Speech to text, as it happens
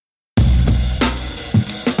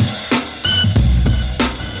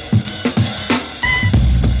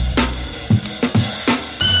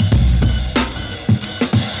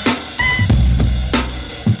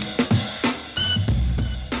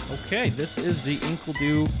This is the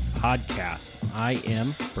Inkledo podcast. I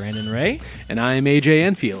am Brandon Ray. And I am AJ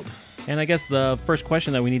Enfield. And I guess the first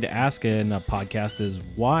question that we need to ask in a podcast is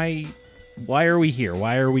why are we here?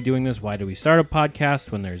 Why are we doing this? Why do we start a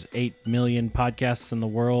podcast when there's 8 million podcasts in the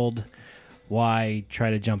world? Why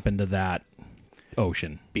try to jump into that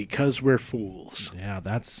ocean? Because we're fools. Yeah,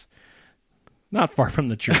 that's not far from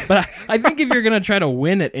the truth. But I think if you're going to try to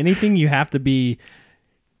win at anything, you have to be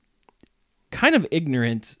kind of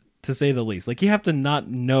ignorant, to say the least. Like, you have to not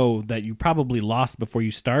know that you probably lost before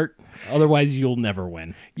you start. Otherwise, you'll never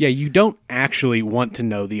win. Yeah, you don't actually want to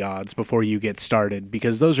know the odds before you get started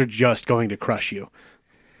because those are just going to crush you.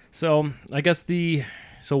 So, I guess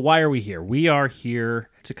so why are we here? We are here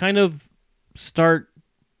to kind of start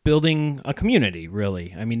building a community,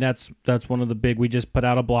 really. I mean, that's one of the we just put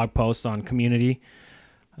out a blog post on community.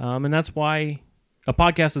 And that's why a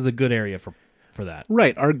podcast is a good area for that.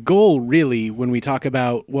 Right. Our goal, really, when we talk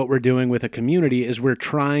about what we're doing with a community, is we're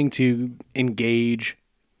trying to engage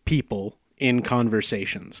people in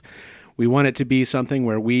conversations. We want it to be something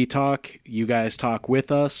where we talk, you guys talk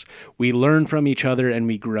with us, we learn from each other, and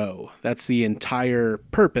we grow. That's the entire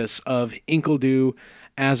purpose of Inkledo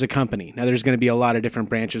as a company. Now, there's going to be a lot of different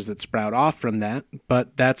branches that sprout off from that,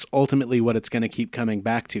 but that's ultimately what it's going to keep coming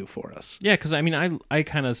back to for us. Yeah, because I mean, I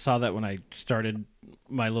kind of saw that when I started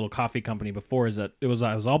my little coffee company before, is that I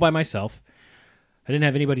was all by myself. I didn't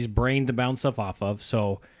have anybody's brain to bounce stuff off of,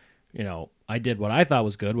 so I did what I thought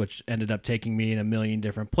was good, which ended up taking me in a million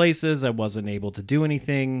different places. I wasn't able to do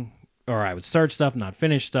anything, or I would start stuff, not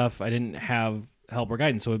finish stuff. I didn't have help or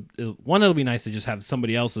guidance. So it'll be nice to just have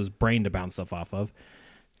somebody else's brain to bounce stuff off of.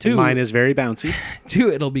 Two, mine is very bouncy.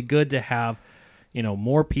 Two, it'll be good to have,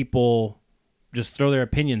 more people just throw their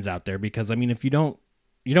opinions out there, because I mean, if you don't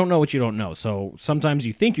know what you don't know. So sometimes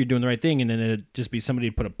you think you're doing the right thing, and then it'd just be somebody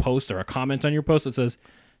to put a post or a comment on your post that says,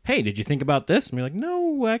 "Hey, did you think about this?" And you're like,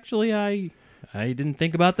 "No, actually, I didn't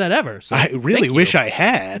think about that ever." So I really wish I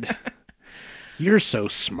had. You're so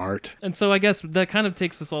smart. And so I guess that kind of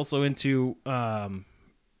takes us also into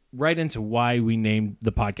right into why we named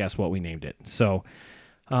the podcast what we named it. So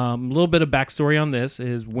a little bit of backstory on this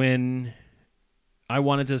is when I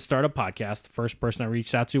wanted to start a podcast, the first person I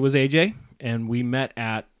reached out to was AJ, and we met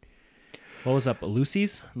at, what was up,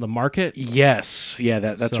 Lucy's, the market? Yes. Yeah,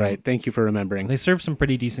 that's right. Thank you for remembering. They serve some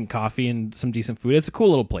pretty decent coffee and some decent food. It's a cool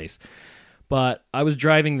little place. But I was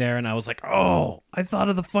driving there, and I was like, oh, I thought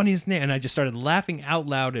of the funniest name. And I just started laughing out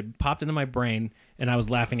loud. It popped into my brain, and I was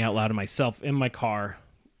laughing out loud to myself in my car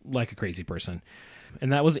like a crazy person.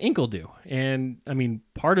 And that was Inkledo. And, I mean,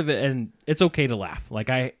 part of it, and it's okay to laugh. Like,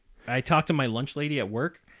 I talked to my lunch lady at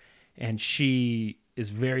work, and she is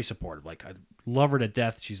very supportive. Like, I love her to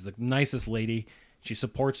death. She's the nicest lady. She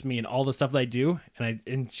supports me in all the stuff that I do.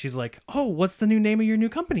 And she's like, oh, what's the new name of your new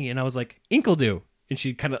company? And I was like, Inkledo. And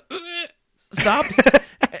she kind of stops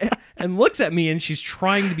and looks at me, and she's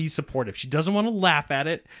trying to be supportive. She doesn't want to laugh at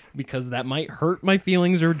it because that might hurt my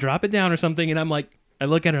feelings or drop it down or something. And I'm like, I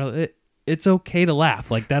look at her, it's okay to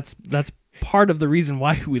laugh. Like, that's part of the reason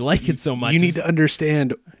why we like it so much. You need to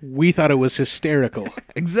understand, we thought it was hysterical.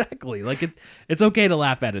 Exactly. Like, it's okay to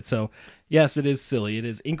laugh at it. So yes, it is silly. It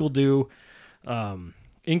is Inkledo.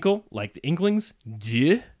 Inkle, like the Inklings.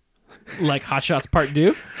 Deux, like Hot Shots Part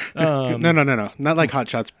 2. No. Not like Hot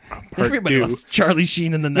Shots Part Everybody 2. loves Charlie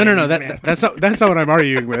Sheen in the 90s. No. That's not what I'm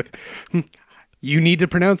arguing with. You need to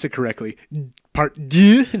pronounce it correctly. Part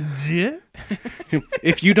 2.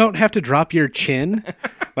 If you don't have to drop your chin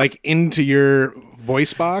like into your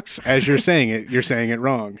voice box as you're saying it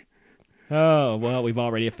wrong. Oh, well, we've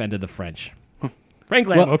already offended the French.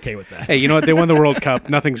 Frankly, I'm okay with that. Hey, you know what? They won the World Cup.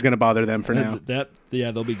 Nothing's going to bother them for now.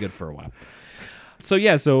 They'll be good for a while. So,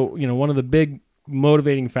 one of the big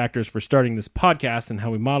motivating factors for starting this podcast and how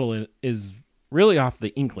we model it is really off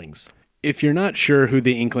the Inklings. If you're not sure who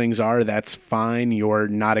the Inklings are, that's fine. You're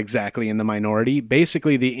not exactly in the minority.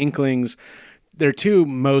 Basically, the Inklings, their two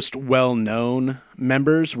most well-known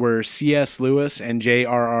members were C.S. Lewis and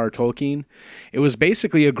J.R.R. Tolkien. It was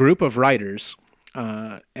basically a group of writers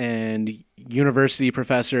and university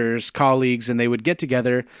professors, colleagues, and they would get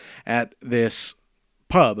together at this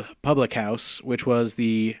public house, which was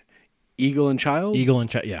the Eagle and Child?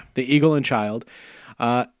 Yeah. The Eagle and Child.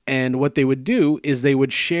 And what they would do is they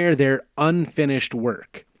would share their unfinished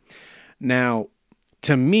work. Now,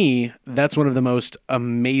 to me, that's one of the most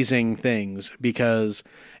amazing things, because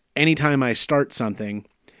anytime I start something,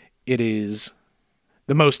 it is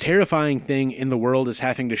the most terrifying thing in the world is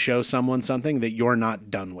having to show someone something that you're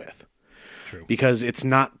not done with. True. Because it's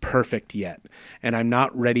not perfect yet. And I'm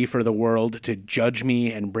not ready for the world to judge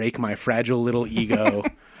me and break my fragile little ego.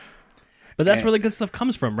 But that's where the good stuff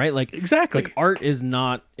comes from, right? Like Exactly. Like art is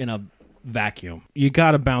not in a vacuum. You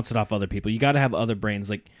got to bounce it off other people. You got to have other brains.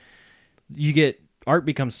 Like art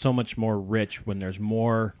becomes so much more rich when there's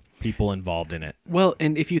more people involved in it. Well,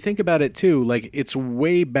 and if you think about it too, like it's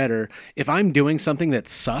way better if I'm doing something that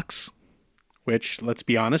sucks, which let's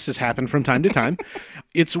be honest has happened from time to time.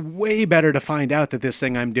 It's way better to find out that this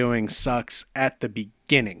thing I'm doing sucks at the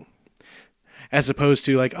beginning, as opposed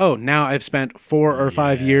to like, oh, now I've spent 4 or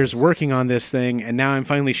 5 years working on this thing, and now I'm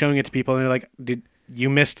finally showing it to people, and they're like, "Did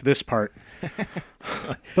you missed this part?"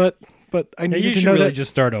 but I need You to should know really that.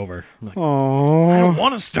 just start over. I'm like, Oh, I don't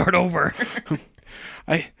want to start over.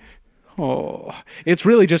 It's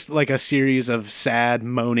really just like a series of sad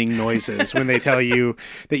moaning noises when they tell you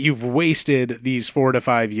that you've wasted these 4 to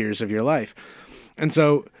 5 years of your life. And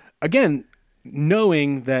so, again,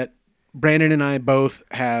 knowing that Brandon and I both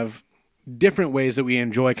have different ways that we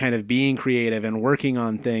enjoy kind of being creative and working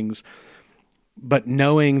on things, but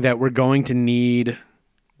knowing that we're going to need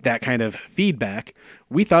that kind of feedback,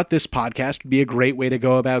 we thought this podcast would be a great way to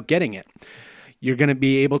go about getting it. You're going to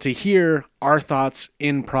be able to hear our thoughts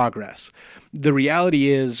in progress. The reality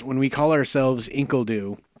is, when we call ourselves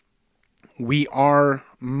Inkledo, we are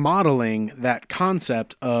modeling that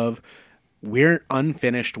concept of we're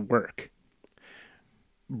unfinished work.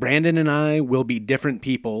 Brandon and I will be different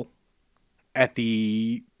people at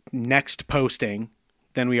the next posting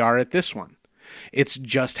than we are at this one. It's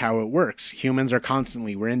just how it works. Humans are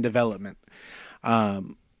we're in development.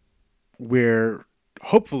 We're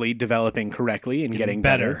hopefully developing correctly and getting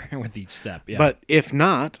better with each step. Yeah. But if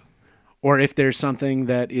not, or if there's something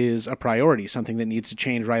that is a priority, something that needs to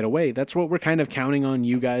change right away, that's what we're kind of counting on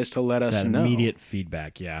you guys to let us know. Immediate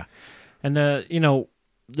feedback, yeah. And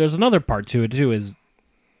there's another part to it too, is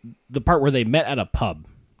the part where they met at a pub,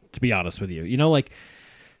 to be honest with you. Like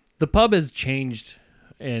the pub has changed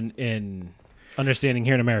in understanding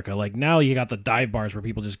here in America. Like now you got the dive bars where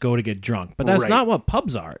people just go to get drunk. But that's not what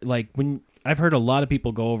pubs are. Like when I've heard a lot of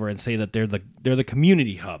people go over and say that they're the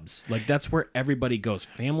community hubs. Like that's where everybody goes,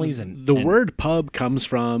 families and the word pub comes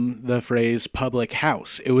from the phrase public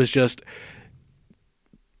house. It was just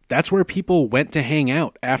that's where people went to hang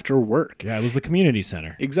out after work. Yeah, it was the community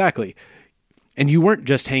center. Exactly. And you weren't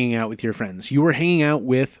just hanging out with your friends. You were hanging out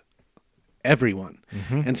with everyone.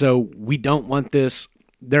 Mm-hmm. And so we don't want this.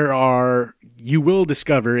 You will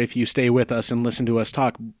discover if you stay with us and listen to us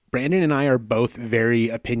talk, Brandon and I are both very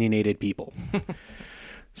opinionated people.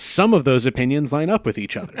 Some of those opinions line up with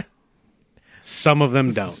each other. Some of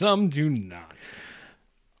them don't. Some do not.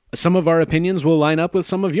 Some of our opinions will line up with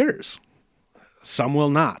some of yours. Some will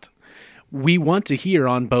not. We want to hear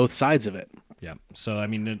on both sides of it. Yeah. So, I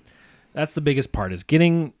mean, that's the biggest part, is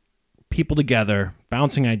getting people together,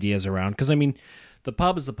 bouncing ideas around. Because, I mean, the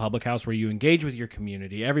pub is the public house where you engage with your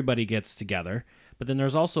community. Everybody gets together. But then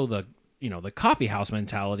there's also the coffee house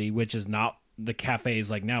mentality, which is not the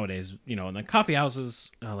cafes like nowadays. And the coffee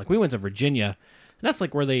houses, like we went to Virginia, and that's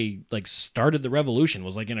like where they like started the revolution,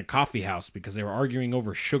 was like in a coffee house because they were arguing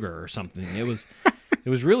over sugar or something. It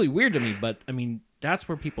was really weird to me. But I mean, that's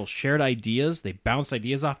where people shared ideas. They bounced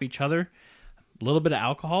ideas off each other. A little bit of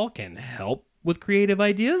alcohol can help with creative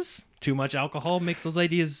ideas. Too much alcohol makes those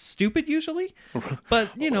ideas stupid usually, but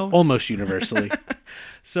almost universally.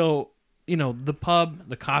 So, the pub,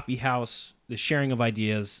 the coffee house, the sharing of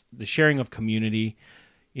ideas, the sharing of community,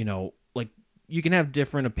 like you can have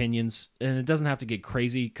different opinions and it doesn't have to get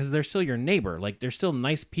crazy because they're still your neighbor. Like they're still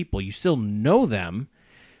nice people. You still know them,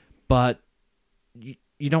 but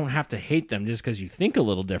you don't have to hate them just because you think a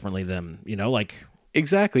little differently than, like.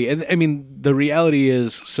 Exactly. And I mean, the reality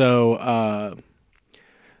is,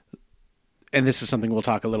 and this is something we'll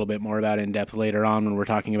talk a little bit more about in depth later on when we're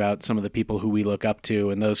talking about some of the people who we look up to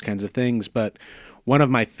and those kinds of things. But one of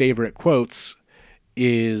my favorite quotes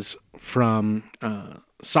is from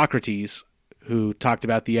Socrates, who talked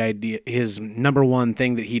about the idea, his number one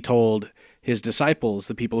thing that he told his disciples,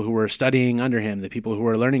 the people who were studying under him, the people who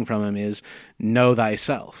were learning from him, is know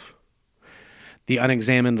thyself. The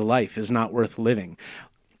unexamined life is not worth living.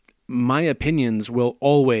 My opinions will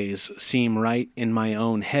always seem right in my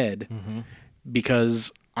own head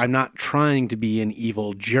because I'm not trying to be an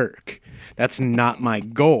evil jerk. That's not my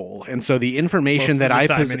goal. And so the information that I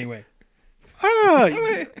possess... Anyway.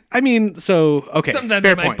 I mean, so, okay. Sometimes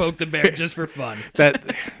fair I might poke the bear just for fun.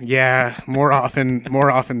 More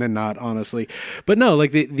often than not, honestly. But no,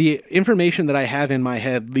 like the information that I have in my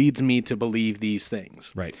head leads me to believe these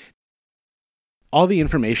things. Right. All the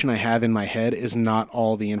information I have in my head is not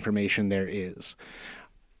all the information there is.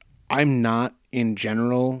 I'm not, in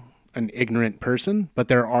general, an ignorant person, but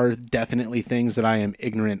there are definitely things that I am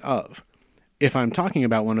ignorant of. if I'm talking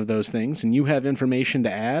about one of those things and you have information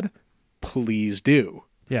to add, please do.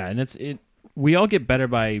 Yeah, and we all get better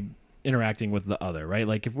by interacting with the other, right?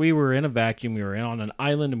 Like if we were in a vacuum, we were on an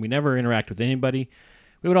island and we never interact with anybody,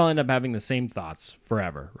 we would all end up having the same thoughts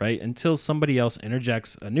forever, right? Until somebody else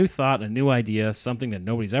interjects a new thought, a new idea, something that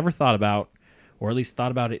nobody's ever thought about, or at least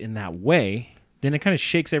thought about it in that way, then it kind of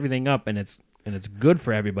shakes everything up, and it's good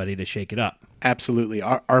for everybody to shake it up. Absolutely.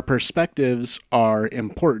 Our perspectives are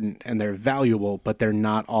important and they're valuable, but they're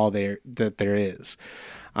not all there is.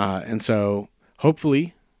 And so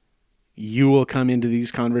hopefully you will come into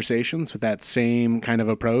these conversations with that same kind of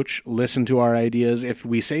approach, listen to our ideas. If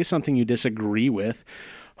we say something you disagree with,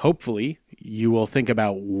 hopefully you will think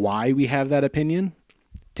about why we have that opinion,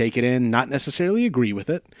 take it in, not necessarily agree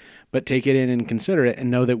with it, but take it in and consider it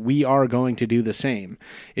and know that we are going to do the same.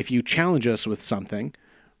 If you challenge us with something,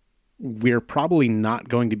 we're probably not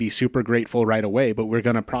going to be super grateful right away, but we're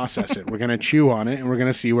going to process it. We're going to chew on it and we're going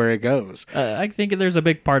to see where it goes. I think there's a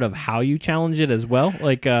big part of how you challenge it as well.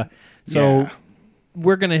 Like, Yeah.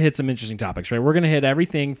 we're going to hit some interesting topics, right? We're going to hit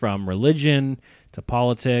everything from religion to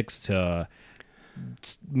politics to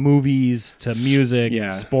movies to music,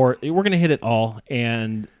 Yeah. sport. We're going to hit it all.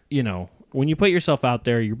 And, you know, when you put yourself out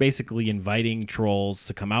there, you're basically inviting trolls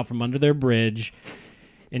to come out from under their bridge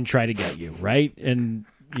and try to get you, right? And,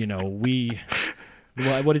 you know,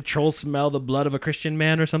 what did trolls smell? The blood of a Christian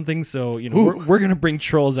man or something? So, you know, we're going to bring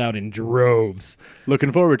trolls out in droves.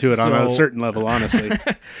 Looking forward to it on a So- certain level, honestly.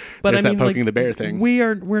 But There's I mean, that poking like, the bear thing.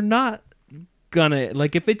 We're not gonna,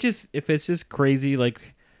 like, if it's just crazy, like,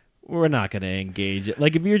 we're not gonna engage it.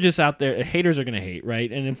 Like, if you're just out there, haters are gonna hate, right?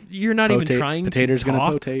 And if you're not even trying Potatoes to gonna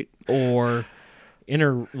talk potate. or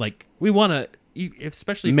like, we want to,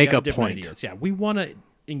 especially if Make you have a different point. ideas. Yeah, we want to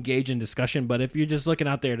engage in discussion. But if you're just looking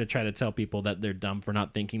out there to try to tell people that they're dumb for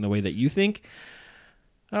not thinking the way that you think,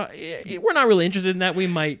 we're not really interested in that. We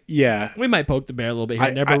might poke the bear a little bit here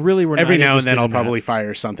and there, but really we're every not now and then interested I'll in that. probably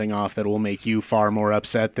fire something off that will make you far more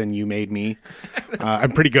upset than you made me.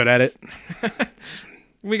 I'm pretty good at it.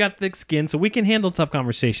 We got thick skin, so we can handle tough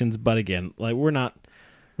conversations. But again, like we're not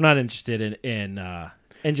interested in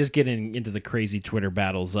just getting into the crazy Twitter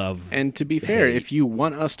battles of. And to be fair, hate. if you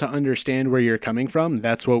want us to understand where you're coming from,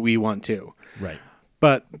 that's what we want too. Right.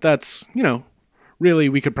 But that's, really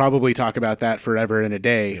we could probably talk about that forever in a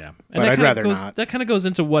day. Yeah. But I'd rather not. That kind of goes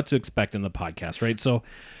into what to expect in the podcast, right? So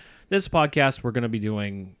this podcast we're going to be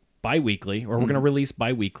doing bi-weekly, or we're going to release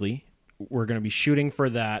bi-weekly. We're going to be shooting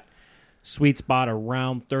for that sweet spot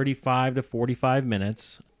around 35 to 45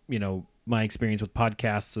 minutes. You know, my experience with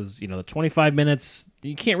podcasts is, the 25 minutes,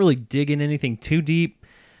 you can't really dig in anything too deep.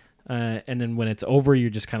 And then when it's over,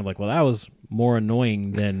 you're just kind of like, well, that was more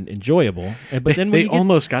annoying than enjoyable. But then They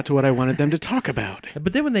almost got to what I wanted them to talk about.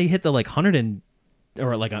 But then when they hit the like 100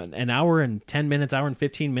 or like an hour and 10 minutes, hour and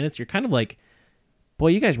 15 minutes, you're kind of like, boy,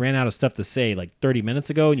 you guys ran out of stuff to say like 30 minutes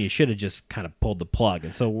ago, and you should have just kind of pulled the plug.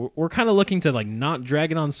 And so we're kind of looking to like not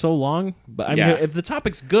drag it on so long. But I mean, if the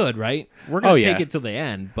topic's good, right, we're going to take it to the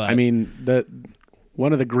end. But I mean,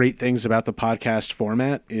 one of the great things about the podcast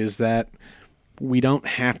format is that we don't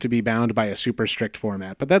have to be bound by a super strict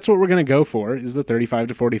format. But that's what we're going to go for, is the 35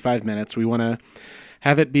 to 45 minutes. We want to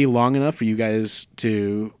have it be long enough for you guys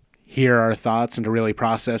to hear our thoughts and to really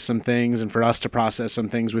process some things, and for us to process some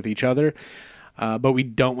things with each other. But we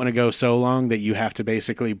don't want to go so long that you have to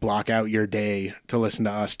basically block out your day to listen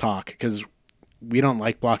to us talk, because we don't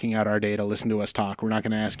like blocking out our day to listen to us talk. We're not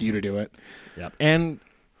going to ask you to do it. Yep. And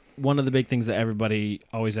one of the big things that everybody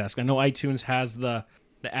always asks, I know iTunes has the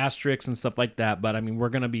asterisks and stuff like that, but I mean, we're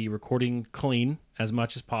going to be recording clean as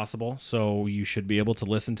much as possible, so you should be able to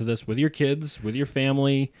listen to this with your kids, with your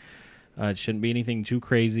family. It shouldn't be anything too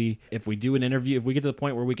crazy. If we do an interview, if we get to the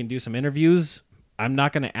point where we can do some interviews, I'm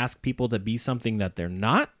not going to ask people to be something that they're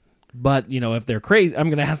not, but if they're crazy, I'm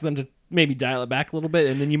going to ask them to maybe dial it back a little bit,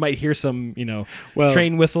 and then you might hear some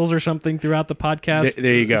train whistles or something throughout the podcast.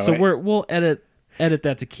 There you go. So we'll edit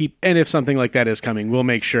that to keep. And if something like that is coming, we'll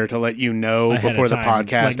make sure to let you know Ahead before of the time.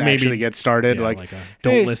 podcast Like maybe- actually gets started. Don't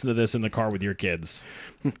hey, listen to this in the car with your kids.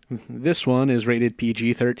 this one is rated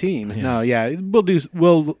PG-13. No,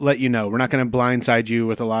 we'll let you know. We're not going to blindside you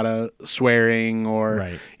with a lot of swearing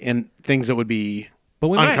or in things that would be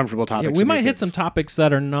uncomfortable topics. We might hit some topics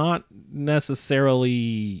that are not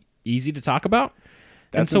necessarily easy to talk about.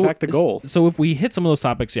 That's in fact the goal. So if we hit some of those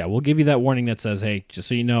topics, we'll give you that warning that says, hey, just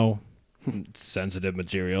so you know, sensitive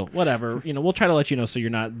material, whatever. We'll try to let you know so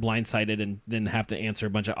you're not blindsided and then have to answer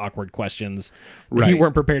a bunch of awkward questions that you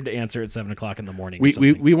weren't prepared to answer at 7:00 in the morning.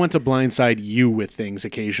 We want to blindside you with things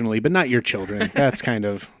occasionally, but not your children. That's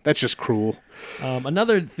just cruel.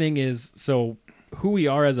 Another thing is, so who we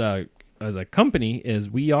are as a as a company is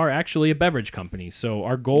we are actually a beverage company. So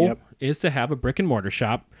our goal Yep. is to have a brick and mortar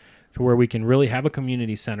shop to where we can really have a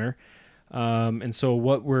community center. And so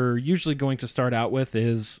what we're usually going to start out with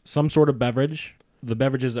is some sort of beverage. The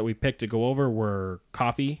beverages that we picked to go over were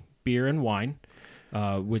coffee, beer, and wine,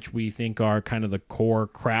 which we think are kind of the core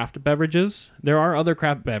craft beverages. There are other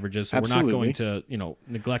craft beverages, so Absolutely. we're not going to,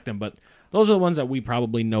 neglect them, but those are the ones that we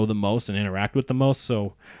probably know the most and interact with the most.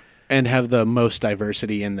 So And have the most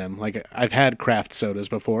diversity in them. Like, I've had craft sodas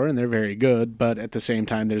before, and they're very good, but at the same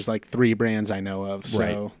time, there's like 3 brands I know of. So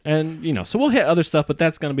right. And, so we'll hit other stuff, but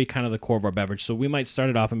that's going to be kind of the core of our beverage. So we might start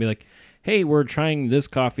it off and be like, hey, we're trying this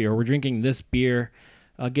coffee or we're drinking this beer.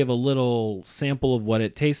 I'll give a little sample of what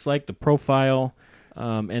it tastes like, the profile,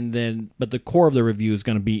 but the core of the review is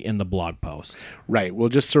going to be in the blog post. Right. We'll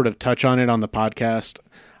just sort of touch on it on the podcast.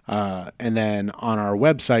 And then on our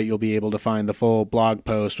website, you'll be able to find the full blog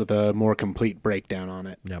post with a more complete breakdown on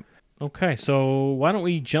it. Yep. Okay, so why don't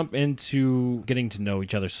we jump into getting to know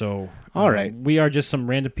each other? So, All right. We are just some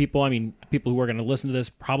random people. I mean, people who are going to listen to this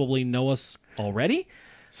probably know us already,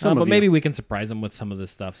 Some but of you. maybe we can surprise them with some of this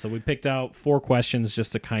stuff. So we picked out 4 questions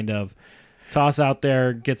just to kind of toss out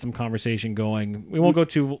there, get some conversation going. We won't go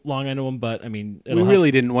too long into them, but I mean, We really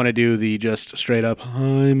didn't want to do the just straight up,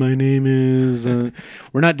 hi, my name is...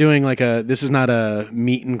 we're not doing like this is not a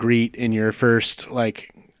meet and greet in your first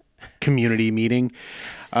like community meeting.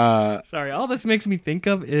 Sorry, all this makes me think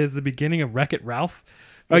of is the beginning of Wreck-It Ralph.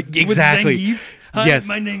 Exactly. With Zangief. Hi, Yes.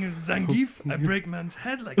 my name is Zangief. I break man's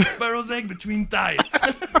head like a sparrow's egg between thighs.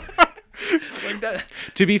 Like that.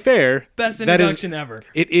 To be fair, Best that is- introduction ever.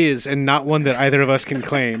 it is, and not one that either of us can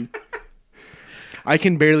claim. I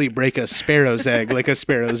can barely break a sparrow's egg like a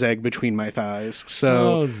sparrow's egg between my thighs.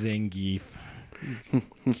 So Oh, Zangief.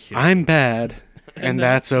 I'm bad, and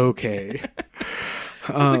that's okay.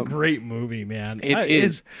 It's a great movie, man. It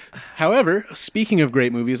is. However, speaking of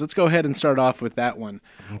great movies, let's go ahead and start off with that one.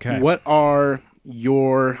 Okay. What are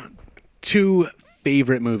your 2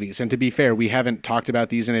 favorite movies? And to be fair, we haven't talked about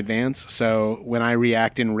these in advance, so when I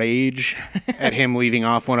react in rage at him leaving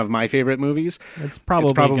off one of my favorite movies, It's probably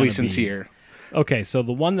it's probably gonna be- sincere. Okay, so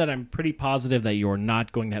the one that I'm pretty positive that you're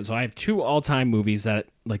not going to have. So I have 2 all-time movies that,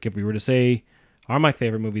 like, if we were to say are my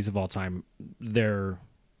favorite movies of all time, they're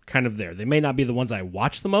kind of there. They may not be the ones I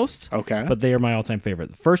watch the most, Okay. but they are my all-time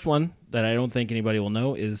favorite. The first one that I don't think anybody will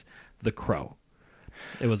know is The Crow.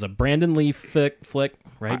 It was a Brandon Lee flick,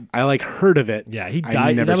 right? I like heard of it. Yeah, he I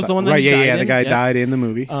died. never That was saw- the one that right, he yeah, died yeah. The in? guy Yep. died in the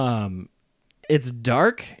movie. It's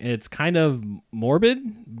dark. It's kind of morbid,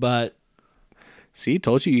 but See,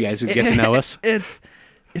 told you guys would get to know us. It's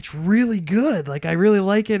really good. Like, I really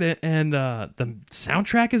like it, and the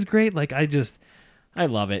soundtrack is great. Like, I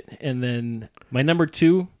love it. And then my number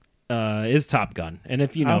 2 is Top Gun. And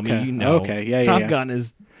if you know Okay. me, you know. Okay. Yeah, Top yeah. Gun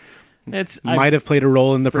is. I Might have played a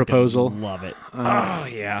role in the freaking proposal. Love it. Oh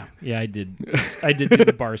yeah, I did. I did do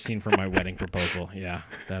the bar scene for my wedding proposal. Yeah,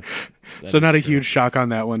 that So is not a true. huge shock on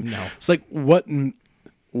that one. No. It's like what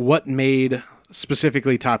made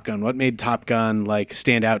specifically Top Gun? What made Top Gun like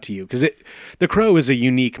stand out to you? Because The Crow is a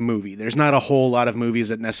unique movie. There's not a whole lot of movies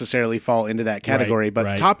that necessarily fall into that category, but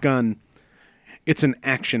right. Top Gun, it's an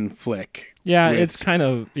action flick. Yeah, with- it's kind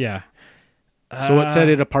of So what set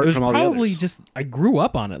it apart was from all the probably others? just I grew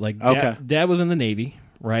up on it. Like, Okay. dad was in the Navy,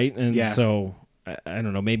 right? And Yeah. so I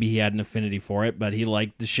don't know. Maybe he had an affinity for it, but he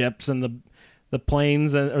liked the ships and the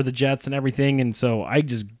planes or the jets and everything. And so I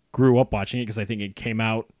just grew up watching it because I think it came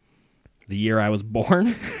out the year I was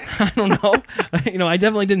born. I don't know. I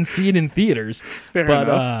definitely didn't see it in theaters. Fair but,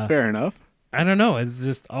 enough. Fair enough. I don't know. It's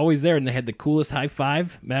just always there, and they had the coolest high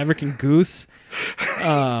five, Maverick and Goose.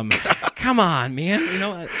 Come on, man.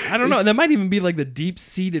 I don't know. That might even be like the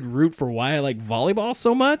deep-seated root for why I like volleyball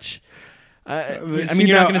so much. I See, mean,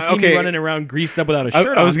 you're now, not going to see me okay. running around greased up without a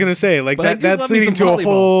shirt I was on. going to say, like but I do that's love me leading some to a volleyball.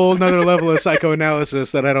 whole nother level of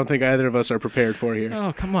psychoanalysis that I don't think either of us are prepared for here.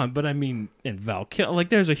 Oh, come on. But I mean, in Val Kilmer, like,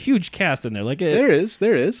 there's a huge cast in there. Like, There is.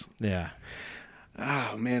 yeah.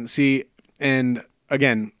 Oh man, see, and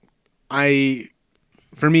again,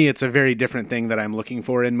 for me, it's a very different thing that I'm looking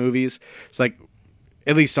for in movies. It's like,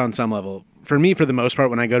 at least on some level, for me, for the most part,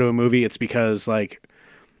 when I go to a movie, it's because like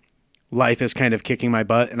life is kind of kicking my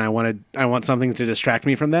butt, and I want something to distract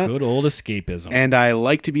me from that. Good old escapism. And I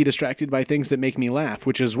like to be distracted by things that make me laugh,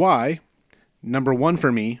 which is why number 1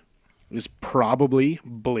 for me is probably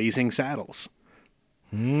Blazing Saddles.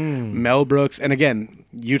 Mel Brooks, and again,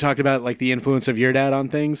 you talked about like the influence of your dad on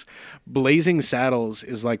things. Blazing Saddles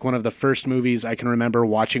is like one of the first movies I can remember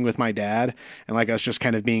watching with my dad, and like us just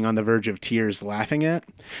kind of being on the verge of tears laughing at.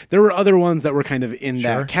 There were other ones that were kind of in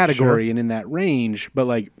Sure, that category and in that range, but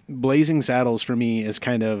like Blazing Saddles for me is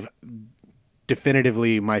kind of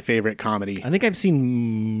definitively my favorite comedy. I think I've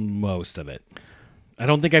seen most of it. I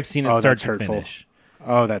don't think I've seen it start that's to hurtful. finish.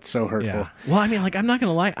 Oh, that's so hurtful. Yeah. Well, I mean, like, I'm not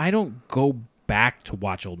gonna lie. I don't go back to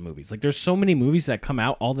watch old movies. Like, there's so many movies that come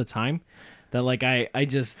out all the time that, like, I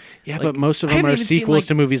just Yeah, like, but most of I them haven't are even seen, sequels like-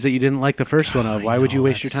 to movies that you didn't like the first one of. I Why would you know,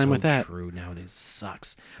 waste your that's time so with that? True, nowadays it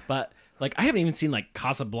sucks. But like, I haven't even seen like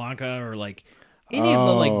Casablanca or like any of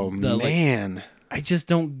the like man. I just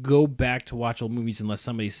don't go back to watch old movies unless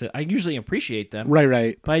somebody said. I usually appreciate them,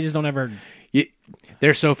 Right. but I just don't ever.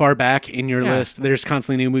 They're so far back in your Yeah. list. There's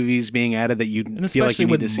constantly new movies being added that you And feel like especially you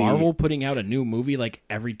need with to see. Marvel putting out a new movie like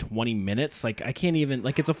every 20 minutes, like I can't even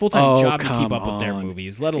like it's a full time Oh, job to keep come up with their on.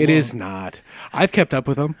 movies. Let alone It is not. I've kept up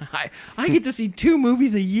with them. I get to see 2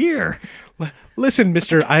 movies a year. Listen,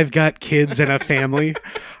 Mister, I've got kids and a family.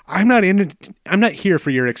 I'm not here for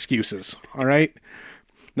your excuses. All right.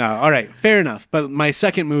 No. All right. Fair enough. But my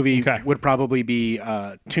second movie Okay. would probably be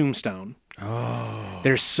Tombstone. Oh,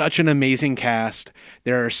 There's such an amazing cast.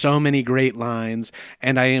 There are so many great lines,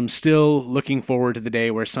 and I am still looking forward to the day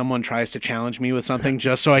where someone tries to challenge me with something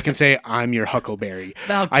just so I can say I'm your Huckleberry.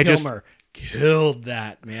 Val Kilmer killed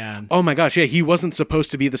that man. Oh my gosh, yeah, he wasn't supposed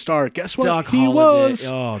to be the star. Guess what? Doc he Holliday. was.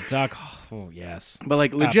 Oh, Doc. Oh, yes. But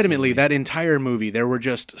like legitimately, Absolutely. that entire movie, there were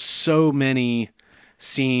just so many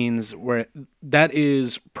scenes where that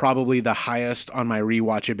is probably the highest on my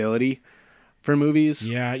rewatchability for movies.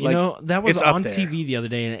 Yeah, you Like, know, that was it's up on there. TV the other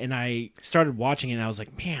day, and I started watching it, and I was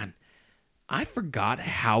like, man, I forgot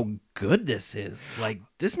how good this is. Like,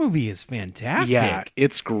 this movie is fantastic. Yeah,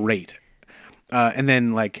 it's great. And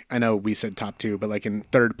then, like, I know we said top 2, but like in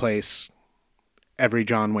third place, every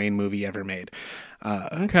John Wayne movie ever made.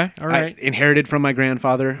 Okay, all right. I inherited from my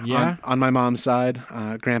grandfather Yeah. on my mom's side,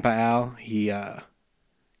 Grandpa Al. He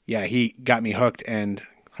got me hooked, and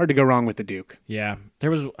hard to go wrong with the Duke. Yeah, there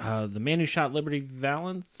was The Man Who Shot Liberty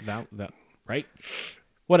Valance, right?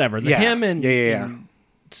 Whatever. Yeah. Him and, Yeah. and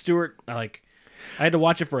Stewart, I had to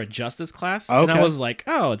watch it for a justice class, and I Okay. was like,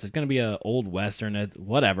 oh, it's going to be a old Western,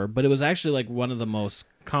 whatever. But it was actually like one of the most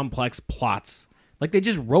complex plots. Like, they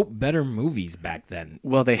just wrote better movies back then.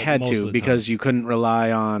 Well, they had most of to the because you couldn't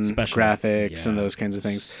rely on Special graphics and yeah. those kinds of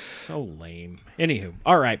things. So lame. Anywho,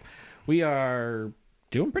 all right. We are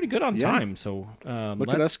doing pretty good on Yeah. time. So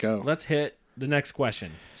Look at us go. Let's hit the next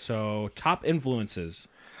question. So, top influences.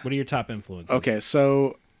 What are your top influences? Okay,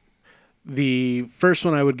 so the first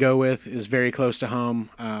one I would go with is very close to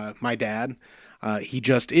home. My dad. He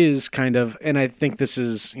just is kind of, and I think this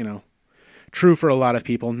is, true for a lot of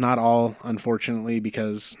people. Not all, unfortunately,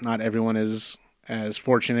 because not everyone is as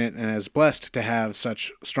fortunate and as blessed to have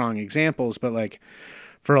such strong examples. But like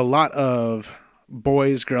for a lot of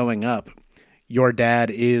boys growing up, your dad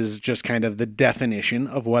is just kind of the definition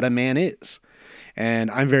of what a man is.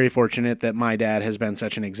 And I'm very fortunate that my dad has been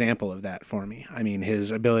such an example of that for me. I mean,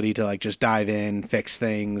 his ability to like just dive in, fix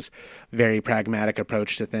things, very pragmatic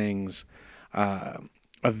approach to things,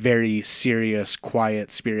 a very serious,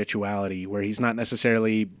 quiet spirituality where he's not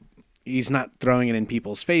throwing it in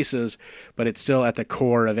people's faces, but it's still at the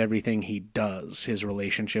core of everything he does, his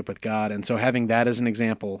relationship with God. And so having that as an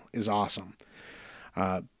example is awesome.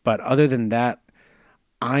 But other than that,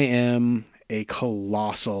 I am a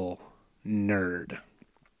colossal nerd.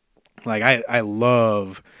 Like I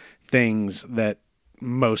love things that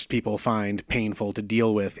most people find painful to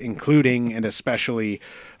deal with, including and especially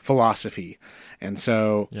philosophy. And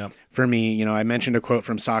so Yep. for me, I mentioned a quote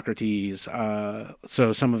from Socrates.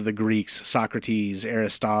 So some of the Greeks, Socrates,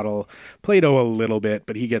 Aristotle, Plato a little bit,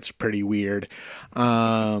 but he gets pretty weird.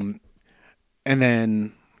 And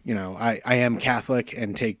then, I am Catholic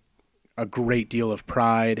and take a great deal of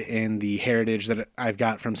pride in the heritage that I've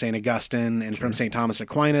got from St. Augustine and from St. Thomas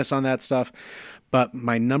Aquinas on that stuff. But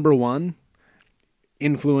my number one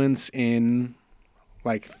influence in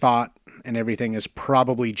like thought and everything is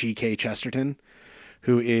probably G.K. Chesterton,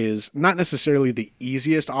 who is not necessarily the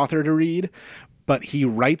easiest author to read, but he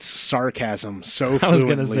writes sarcasm so fluently. I was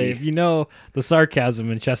going to say, if you know the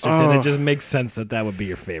sarcasm in Chesterton, it just makes sense that would be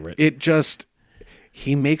your favorite.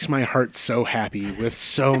 He makes my heart so happy with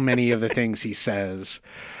so many of the things he says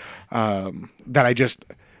that I just,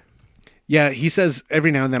 he says every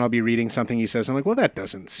now and then I'll be reading something he says. I'm like, well, that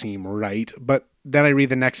doesn't seem right. But then I read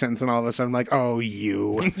the next sentence and all of a sudden I'm like, oh,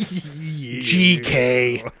 you,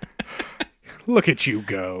 GK, look at you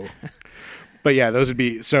go. But yeah, those would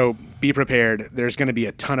be, so be prepared. There's going to be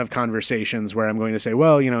a ton of conversations where I'm going to say,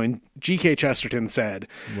 well, and G.K. Chesterton said,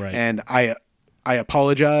 Right. And I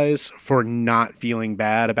apologize for not feeling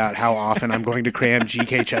bad about how often I'm going to cram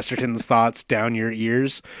G.K. Chesterton's thoughts down your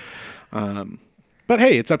ears. But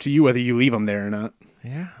hey, it's up to you whether you leave them there or not.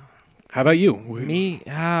 Yeah. How about you? Me,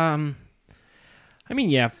 I mean,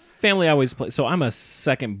 yeah, family always plays. So I'm a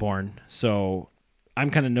second born, so I'm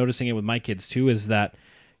kind of noticing it with my kids too. Is that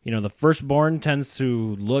the firstborn tends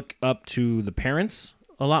to look up to the parents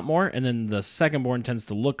a lot more, and then the secondborn tends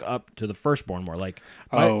to look up to the firstborn more. Like,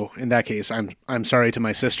 in that case, I'm sorry to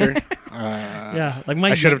my sister. yeah, like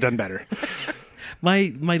I should have done better.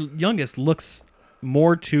 my youngest looks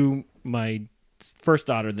more to my first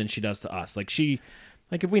daughter than she does to us. Like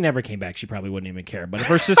if we never came back, she probably wouldn't even care. But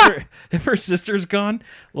if her sister's gone,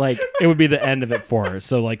 like it would be the end of it for her.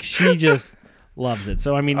 So like she just loves it.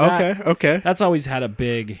 So I mean, okay. that's always had a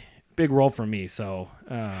big role for me. So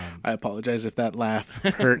I apologize if that laugh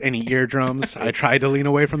hurt any eardrums. I tried to lean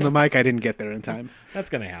away from the mic. I didn't get there in time. That's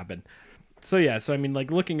gonna happen. So yeah. So I mean,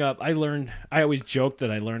 like looking up, I always joked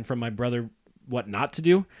that I learned from my brother what not to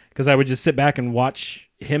do, because I would just sit back and watch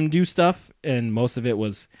him do stuff, and most of it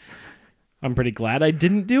was, I'm pretty glad I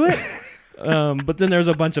didn't do it. But then there's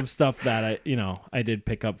a bunch of stuff that I did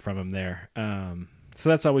pick up from him there. So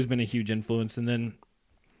that's always been a huge influence. And then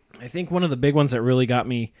I think one of the big ones that really got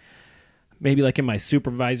me, maybe like in my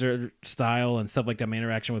supervisor style and stuff like that, my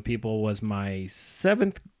interaction with people, was my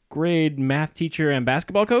 7th grade math teacher and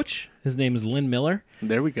basketball coach. His name is Lynn Miller.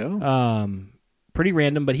 There we go. Pretty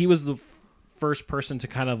random, but he was the first person to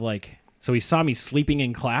kind of like, so he saw me sleeping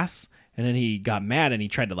in class, and then he got mad and he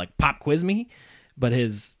tried to like pop quiz me, but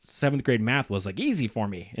his 7th grade math was like easy for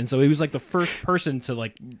me. And so he was like the first person to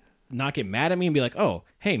like not get mad at me and be like, oh,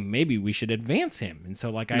 hey, maybe we should advance him. And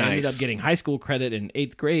so like I ended up getting high school credit in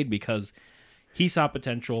 8th grade because he saw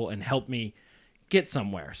potential and helped me get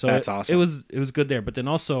somewhere. So that's awesome. It was good there. But then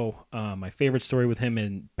also my favorite story with him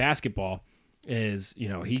in basketball is,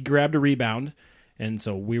 he grabbed a rebound, and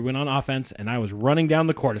so we went on offense, and I was running down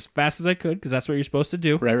the court as fast as I could, because that's what you're supposed to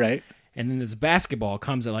do. Right. And then this basketball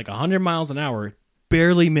comes at like 100 miles an hour,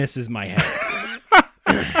 barely misses my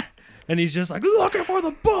head. And he's just like, looking for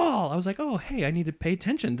the ball. I was like, oh, hey, I need to pay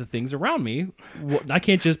attention to things around me. I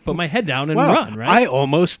can't just put my head down and run, right? I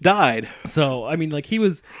almost died. So, I mean, like he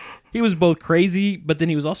was both crazy, but then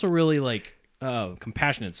he was also really like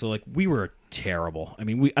compassionate. So like we were terrible. I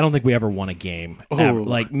mean, I don't think we ever won a game.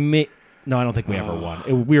 No, I don't think we ever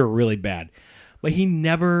won. We were really bad. But he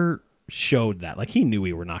never showed that. Like, he knew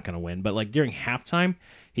we were not going to win. But, like, during halftime,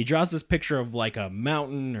 he draws this picture of, like, a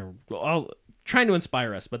mountain or trying to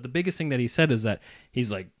inspire us. But the biggest thing that he said is that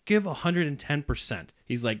he's like, give 110%.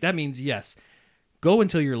 He's like, that means, yes, go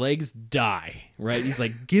until your legs die, right? He's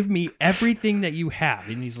like, give me everything that you have.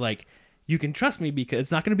 And he's like, you can trust me because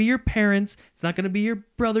it's not going to be your parents. It's not going to be your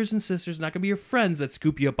brothers and sisters. It's not going to be your friends that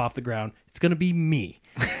scoop you up off the ground. It's going to be me.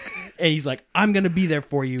 And he's like, I'm going to be there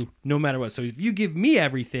for you no matter what. So if you give me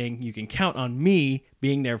everything, you can count on me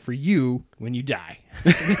being there for you when you die.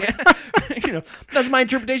 That's my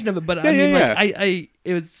interpretation of it. But it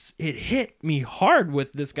hit me hard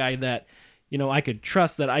with this guy that, I could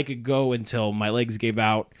trust that I could go until my legs gave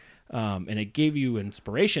out. And it gave you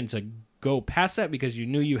inspiration to go past that because you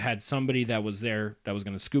knew you had somebody that was there that was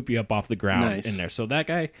going to scoop you up off the ground in there. So that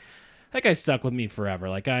guy stuck with me forever.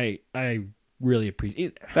 Like I really appreciate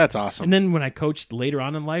it. That's awesome. And then when I coached later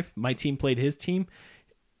on in life, my team played his team,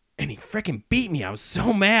 and he freaking beat me. I was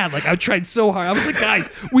so mad. Like, I tried so hard. I was like, guys,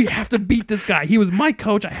 we have to beat this guy. He was my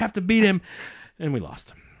coach. I have to beat him. And we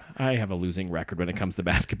lost. I have a losing record when it comes to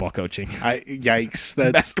basketball coaching. Yikes.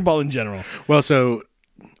 That's basketball in general. Well, so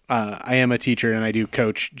I am a teacher, and I do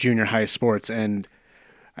coach junior high sports, and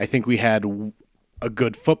I think we had a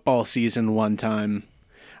good football season one time.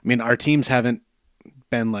 I mean, our teams haven't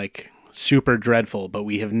been, like, super dreadful, but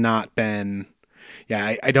we have not been.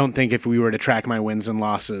 Yeah, I don't think if we were to track my wins and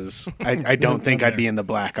losses, I don't think I'd be in the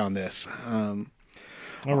black on this. All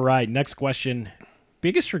right, next question.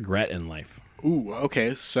 Biggest regret in life? Ooh,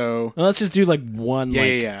 okay. So let's just do like one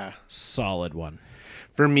solid one.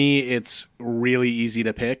 For me, it's really easy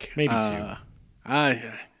to pick. Maybe two.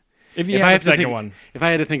 If you have a second one. If I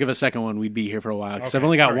had to think of a second one, we'd be here for a while. Because I've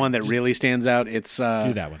only got one that really stands out. It's do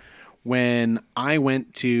that one. When I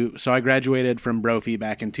I graduated from Brophy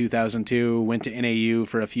back in 2002, went to NAU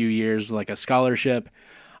for a few years, like a scholarship.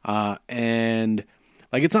 And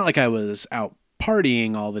like, it's not like I was out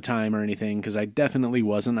partying all the time or anything, because I definitely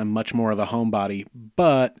wasn't. I'm much more of a homebody,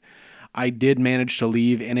 but I did manage to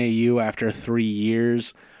leave NAU after 3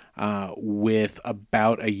 years with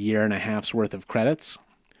about a year and a half's worth of credits.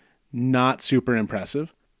 Not super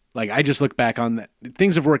impressive. Like, I just look back on that.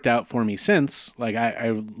 Things have worked out for me since. Like, I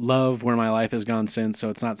love where my life has gone since, so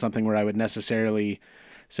it's not something where I would necessarily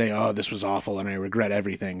say, oh, this was awful and I regret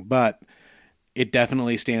everything. But it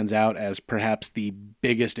definitely stands out as perhaps the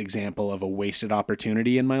biggest example of a wasted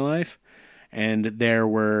opportunity in my life. And there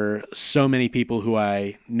were so many people who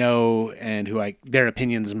I know and their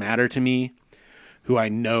opinions matter to me, who I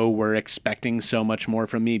know were expecting so much more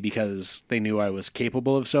from me because they knew I was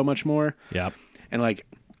capable of so much more. Yep. And like,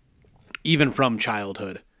 even from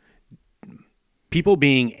childhood, people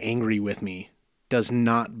being angry with me does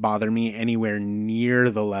not bother me anywhere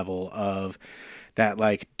near the level of that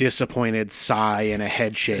like disappointed sigh and a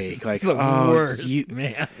head shake. Like, It's the worst,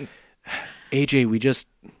 man. AJ, we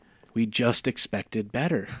just expected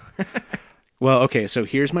better. Well, okay, so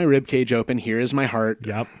here's my rib cage open. Here is my heart.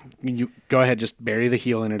 Yep. You go ahead, just bury the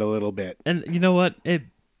heel in it a little bit. And you know what? It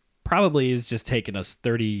probably is just taken us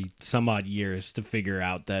 30 some odd years to figure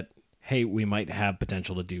out that, hey, we might have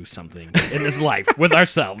potential to do something in this life with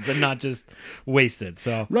ourselves and not just waste it.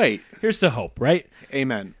 So Right. here's to hope, right?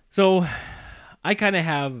 Amen. So I kind of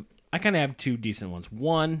have two decent ones.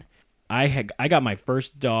 One, I got my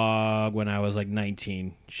first dog when I was like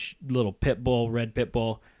 19, little pit bull, red pit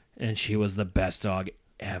bull, and she was the best dog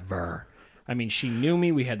ever. I mean, she knew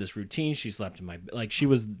me. We had this routine. She slept in she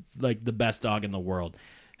was like the best dog in the world.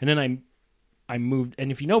 And then I moved,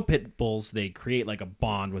 and if you know pit bulls, they create like a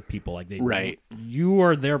bond with people. Like Right. You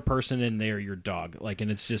are their person and they're your dog. Like,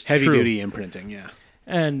 and it's just Heavy true. duty imprinting, yeah.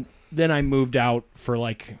 And then I moved out for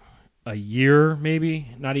like a year, maybe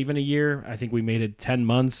not even a year. I think we made it 10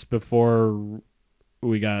 months before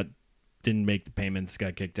we didn't make the payments,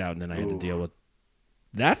 got kicked out, and then I had to deal with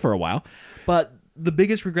that for a while. But the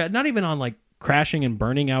biggest regret, not even on like crashing and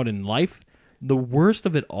burning out in life, the worst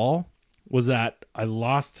of it all was that I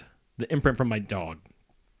lost the imprint from my dog.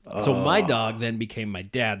 So my dog then became my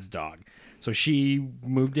dad's dog. So she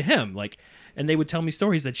moved to him, and they would tell me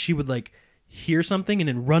stories that she would like hear something and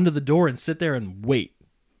then run to the door and sit there and wait,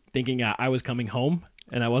 thinking I was coming home,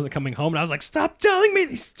 and I wasn't coming home. And I was like, stop telling me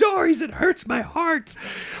these stories. It hurts my heart.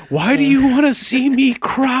 Why do you want to see me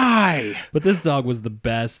cry? But this dog was the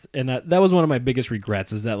best. And that was one of my biggest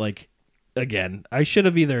regrets is that, like, again, I should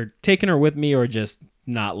have either taken her with me or just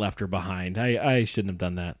not left her behind. I shouldn't have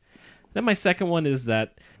done that. Then my second one is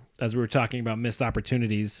that, as we were talking about missed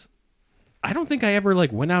opportunities, I don't think I ever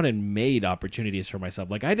like went out and made opportunities for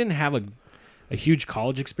myself. Like, I didn't have a huge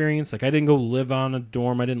college experience. Like, I didn't go live on a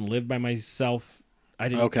dorm. I didn't live by myself.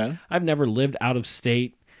 Okay. I've never lived out of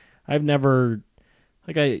state. I've never,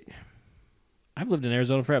 I've lived in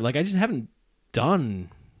Arizona forever. Like, I just haven't done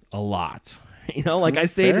a lot. Like, I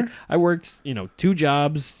stayed, Fair. I worked, 2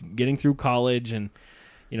 jobs getting through college and,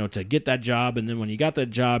 to get that job. And then when you got that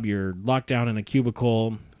job, you're locked down in a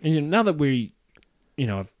cubicle. And now that we,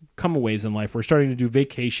 have come a ways in life, we're starting to do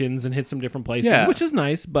vacations and hit some different places, Yeah. which is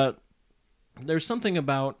nice. But there's something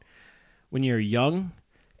about when you're young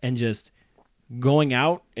and just going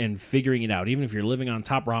out and figuring it out, even if you're living on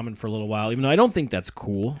top ramen for a little while, even though I don't think that's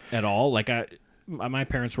cool at all. Like, my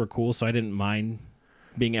parents were cool, so I didn't mind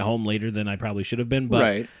being at home later than I probably should have been. But,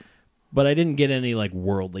 Right. but I didn't get any like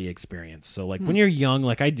worldly experience. So like when you're young,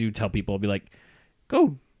 like I do tell people, I'll be like,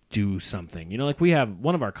 go do something. Like we have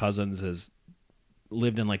one of our cousins has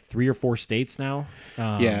lived in like 3 or 4 states now.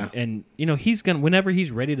 Yeah. And he's gonna, whenever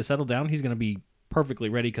he's ready to settle down, he's gonna be perfectly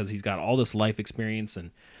ready because he's got all this life experience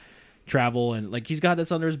and travel, and like he's got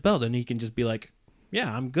this under his belt, and he can just be like,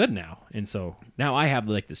 yeah, I'm good now. And so now I have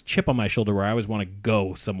like this chip on my shoulder where I always want to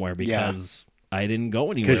go somewhere because I didn't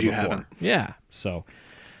go anywhere Because you before. haven't. Yeah. So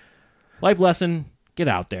life lesson, get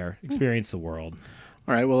out there, experience the world.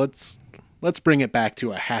 All right, well, let's bring it back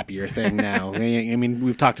to a happier thing now. I mean,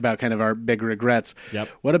 we've talked about kind of our big regrets. Yep.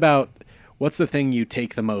 What's the thing you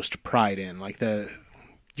take the most pride in? Like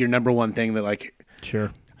your number one thing that like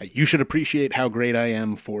Sure. you should appreciate how great I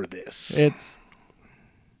am for this. It's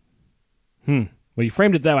well, you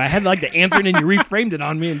framed it that way. I had like to answer it, and you reframed it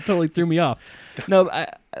on me and totally threw me off. No,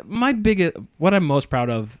 what I'm most proud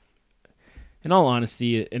of, in all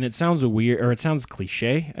honesty, and it sounds weird or it sounds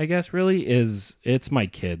cliche, I guess, really, is it's my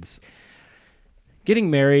kids.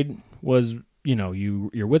 Getting married was,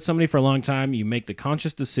 you're with somebody for a long time. You make the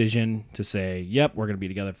conscious decision to say, yep, we're going to be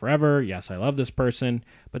together forever. Yes, I love this person.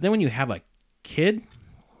 But then when you have a kid,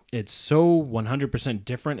 it's so 100%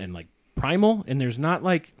 different and like primal, and there's not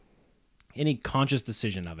like any conscious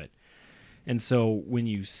decision of it. And so when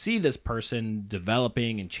you see this person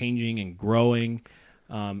developing and changing and growing,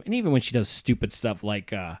 and even when she does stupid stuff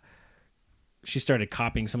like she started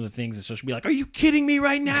copying some of the things, and so she'll be like, are you kidding me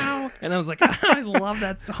right now? And I was like, I love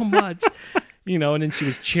that so much. And then she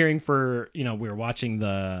was cheering for, we were watching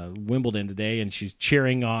the Wimbledon today, and she's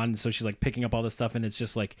cheering on, so she's like picking up all this stuff, and it's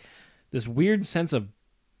just like this weird sense of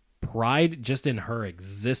pride just in her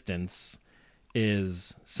existence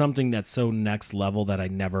is something that's so next level that I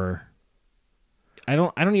don't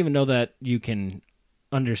even know that you can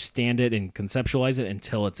understand it and conceptualize it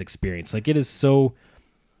until it's experienced. Like, it is so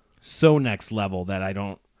next level that I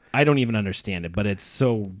don't even understand it, but it's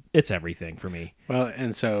everything for me. Well,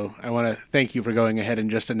 and so I want to thank you for going ahead and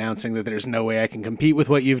just announcing that there's no way I can compete with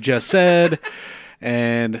what you've just said,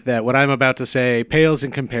 and that what I'm about to say pales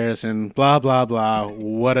in comparison, blah, blah, blah.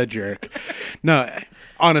 What a jerk. No,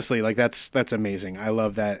 honestly, like, that's amazing. I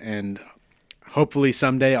love that, and hopefully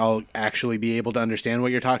someday I'll actually be able to understand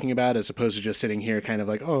what you're talking about, as opposed to just sitting here kind of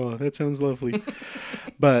like, oh, that sounds lovely.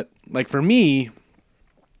 But, like, for me,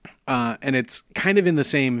 and it's kind of in the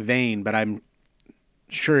same vein, but I'm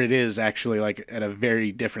sure it is actually, like, at a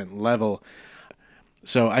very different level.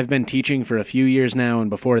 So I've been teaching for a few years now, and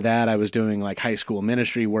before that I was doing, like, high school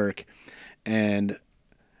ministry work. And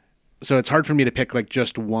so it's hard for me to pick, like,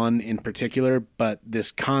 just one in particular, but this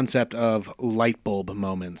concept of light bulb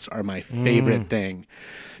moments are my favorite thing.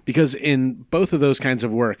 Because in both of those kinds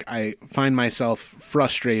of work, I find myself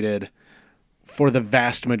frustrated for the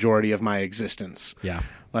vast majority of my existence. Yeah.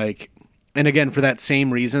 Like, and again, for that same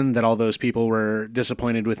reason that all those people were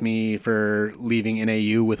disappointed with me for leaving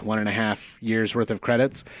NAU with 1.5 years worth of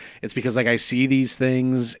credits, it's because, like, I see these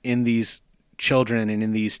things in these children and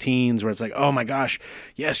in these teens where it's like, oh my gosh,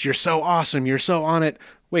 yes, you're so awesome, you're so on it.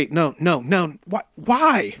 Wait, no,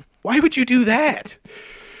 why would you do that?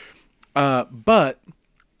 But,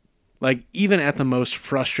 like, even at the most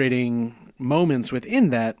frustrating moments within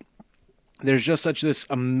that, there's just such this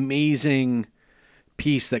amazing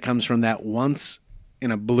piece that comes from that once in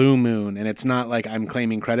a blue moon, and it's not like I'm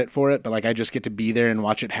claiming credit for it, but, like, I just get to be there and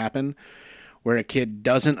watch it happen, where a kid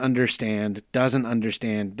doesn't understand,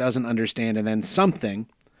 and then something,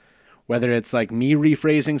 whether it's like me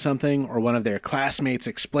rephrasing something or one of their classmates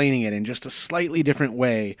explaining it in just a slightly different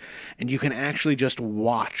way, and you can actually just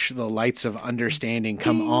watch the lights of understanding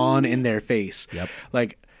come on in their face. Yep.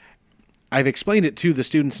 Like, I've explained it to the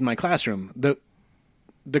students in my classroom.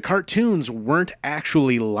 The cartoons weren't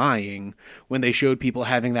actually lying when they showed people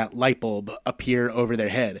having that light bulb appear over their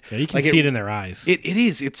head. Yeah, you can like, see it in their eyes. It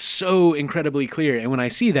is. It's so incredibly clear. And when I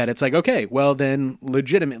see that, it's like, okay, well then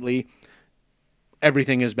legitimately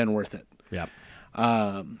everything has been worth it. Yep.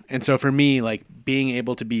 And so for me, like, being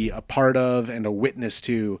able to be a part of and a witness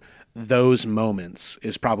to those moments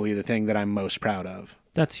is probably the thing that I'm most proud of.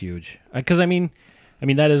 That's huge. Because I mean,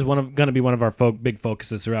 that is going to be one of our big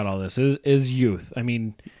focuses throughout all this is youth. I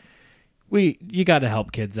mean, you got to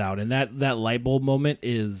help kids out, and that light bulb moment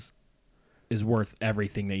is worth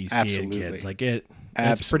everything that you see Absolutely. in kids. Like,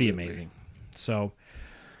 it's pretty amazing. So,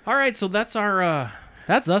 all right, so that's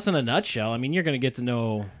us in a nutshell. I mean, you're going to get to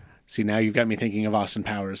know. See, now you've got me thinking of Austin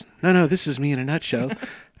Powers. No, this is me in a nutshell.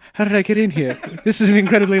 How did I get in here? This is an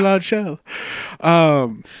incredibly loud show.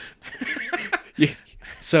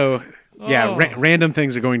 So. Yeah, random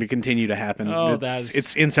things are going to continue to happen.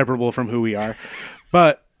 It's inseparable from who we are.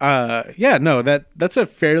 But that's a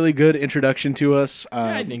fairly good introduction to us.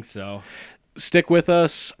 I think so. Stick with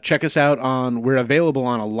us. Check us out we're available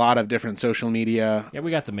on a lot of different social media. Yeah,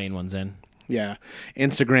 we got the main ones in. Yeah.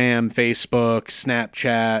 Instagram, Facebook,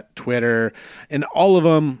 Snapchat, Twitter, and all of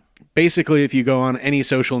them. Basically, if you go on any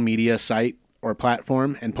social media site or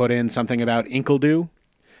platform and put in something about Inkledew,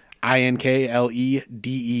 INKLEDEUX,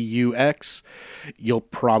 you'll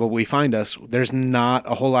probably find us. There's not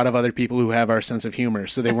a whole lot of other people who have our sense of humor,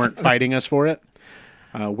 so they weren't fighting us for it.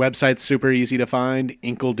 Website's super easy to find,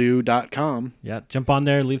 inkledew.com. Yeah, jump on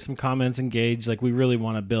there, leave some comments, engage. Like, we really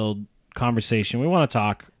want to build conversation. We want to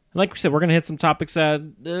talk. And like we said, we're going to hit some topics that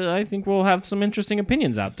I think we'll have some interesting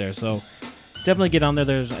opinions out there. So definitely get on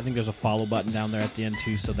there. I think there's a follow button down there at the end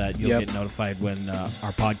too, so that you'll get notified when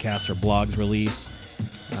our podcasts or blogs release.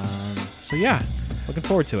 So yeah, looking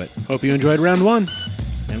forward to it. Hope you enjoyed round one.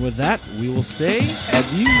 And with that, we will say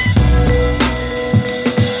adieu.